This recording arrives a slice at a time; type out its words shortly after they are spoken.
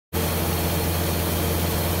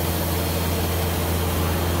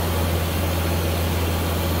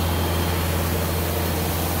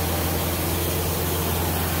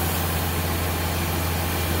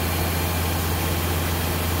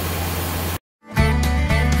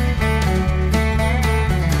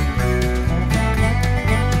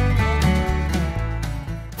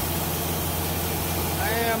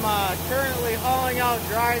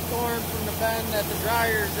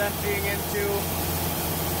dryer is emptying into.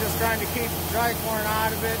 Just trying to keep dry corn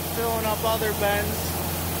out of it, filling up other bins,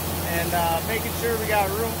 and making sure we got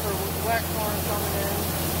room for wet corn coming in.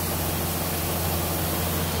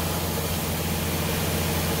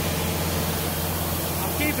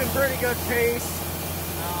 I'm keeping pretty good pace.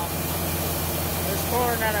 This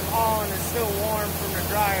corn that I'm hauling is still warm from the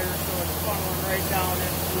dryer, so it's funneling right down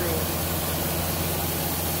and through.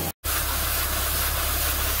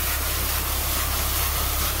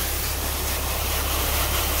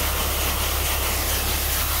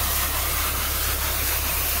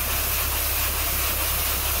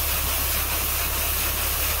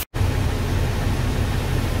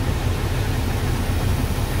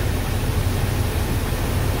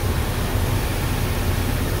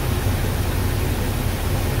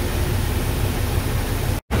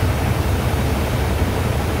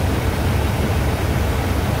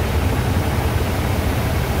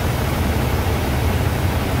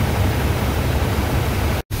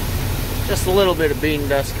 Just a little bit of bean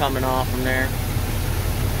dust coming off from there.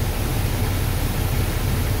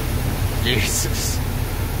 Jesus.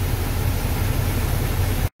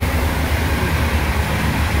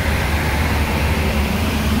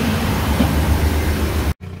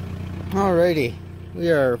 Alrighty, we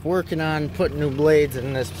are working on putting new blades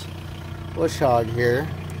in this bush hog here.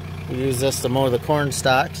 We use this to mow the corn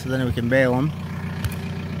stalks, so then we can bale them.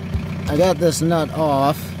 I got this nut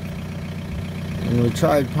off. And we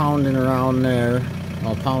tried pounding around there,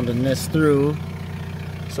 while pounding this through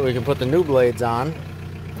so we can put the new blades on.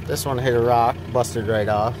 This one hit a rock, busted right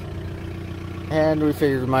off. And we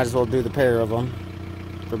figured we might as well do the pair of them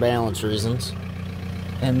for balance reasons.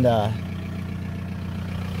 And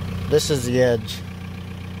this is the edge.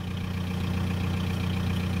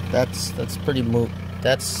 That's pretty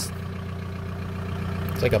it's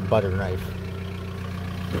like a butter knife.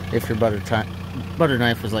 If your butter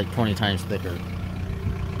knife was like 20 times thicker.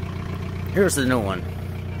 Here's the new one.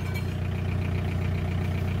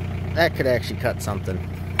 That could actually cut something.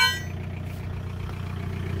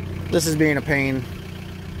 This is being a pain.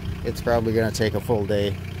 It's probably gonna take a full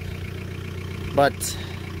day, but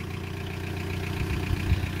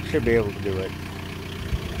should be able to do it.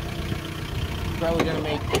 Probably gonna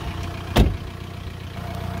make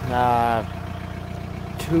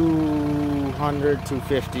 200,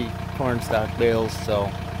 250 corn stalk bales, so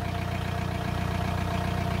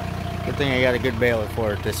good thing I got a good baler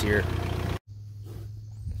for it this year.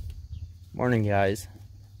 Morning, guys.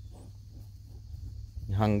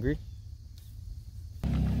 You hungry?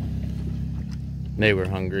 They were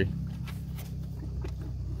hungry.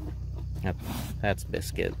 Yep, that's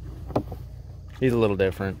Biscuit. He's a little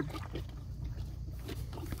different.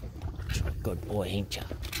 Good boy, ain't ya?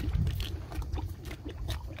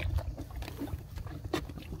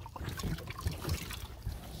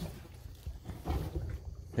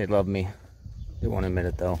 They love me. They won't admit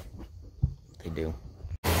it though. They do.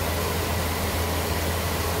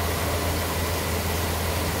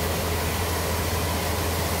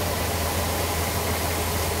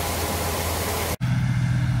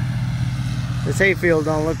 This hayfield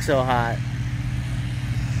don't look so hot.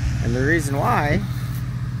 And the reason why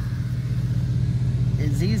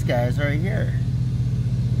is these guys right here.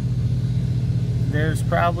 There's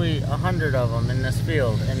probably 100 of them in this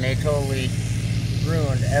field, and they totally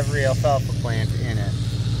ruined every alfalfa plant in it.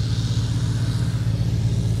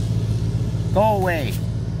 Go away.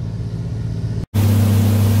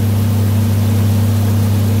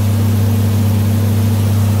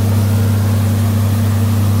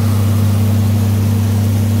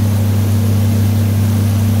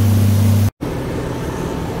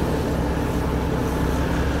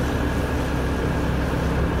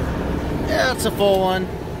 Yeah, it's a full one.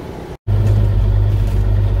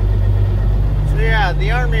 Yeah,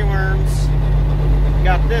 the army worms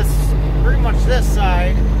got this, pretty much this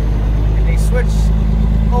side, and they switched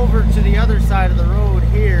over to the other side of the road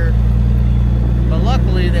here, but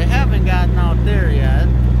luckily they haven't gotten out there yet,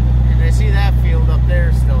 and I see that field up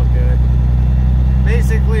there still good.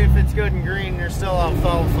 Basically, if it's good and green, there's still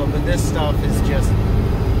alfalfa, but this stuff is just,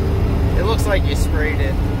 it looks like you sprayed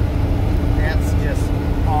it. That's just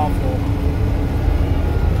awful.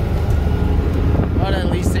 But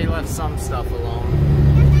at least they left some stuff alone.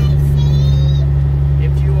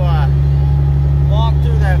 If you walk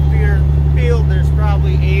through that field, there's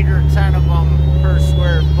probably 8 or 10 of them per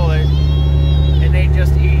square foot, and they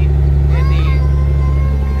just eat and eat.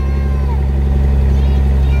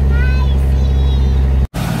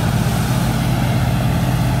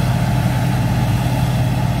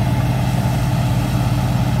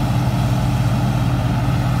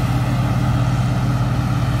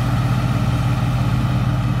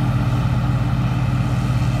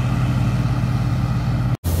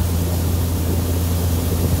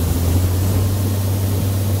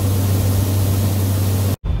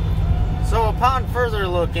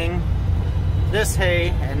 looking, this hay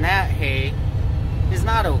and that hay is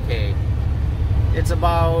not okay. It's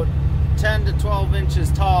about 10 to 12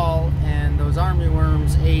 inches tall, and those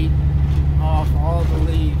armyworms ate off all the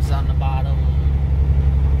leaves on the bottom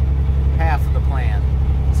half of the plant.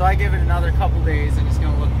 So I give it another couple days and it's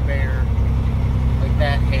going to look bare like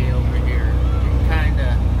that hay over here. You can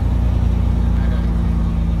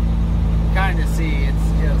kind of see it's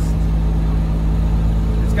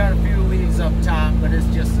got a few leaves up top, but it's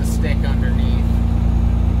just a stick underneath.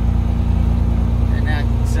 And that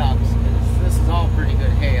sucks because this is all pretty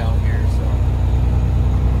good hay out here,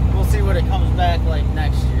 so we'll see what it comes back like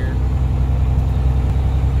next year.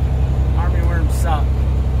 Armyworms suck.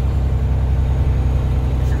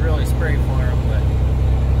 You should really spray for them, but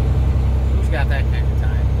who's got that kind of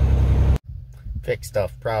time? Fix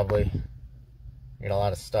stuff, probably. Got a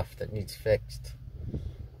lot of stuff that needs fixed.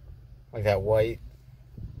 Like that white.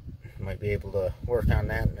 Might be able to work on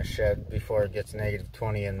that in the shed before it gets negative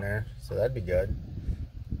 20 in there, so that'd be good.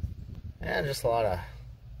 And just a lot of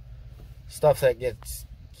stuff that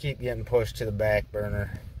keep getting pushed to the back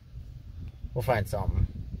burner. We'll find something.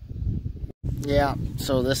 Yeah,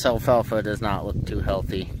 so this alfalfa does not look too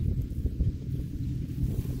healthy.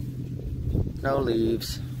 No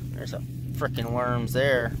leaves. There's a frickin' worms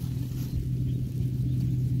there.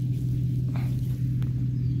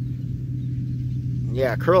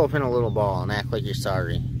 Yeah, curl up in a little ball and act like you're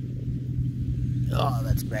sorry. Oh,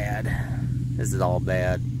 that's bad. This is all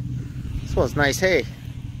bad. This was nice hay.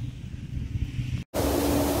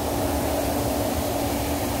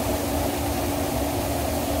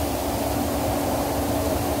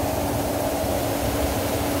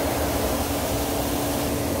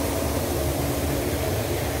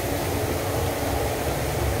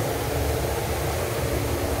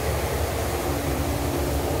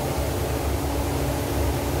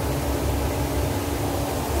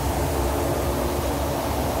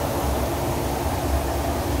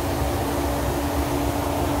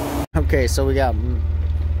 Okay, so we got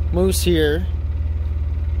Moose here,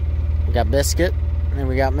 we got Biscuit, and then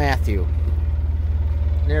we got Matthew.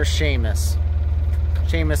 And there's Seamus.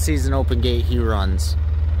 Seamus sees an open gate, he runs.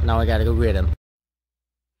 Now I gotta go get him.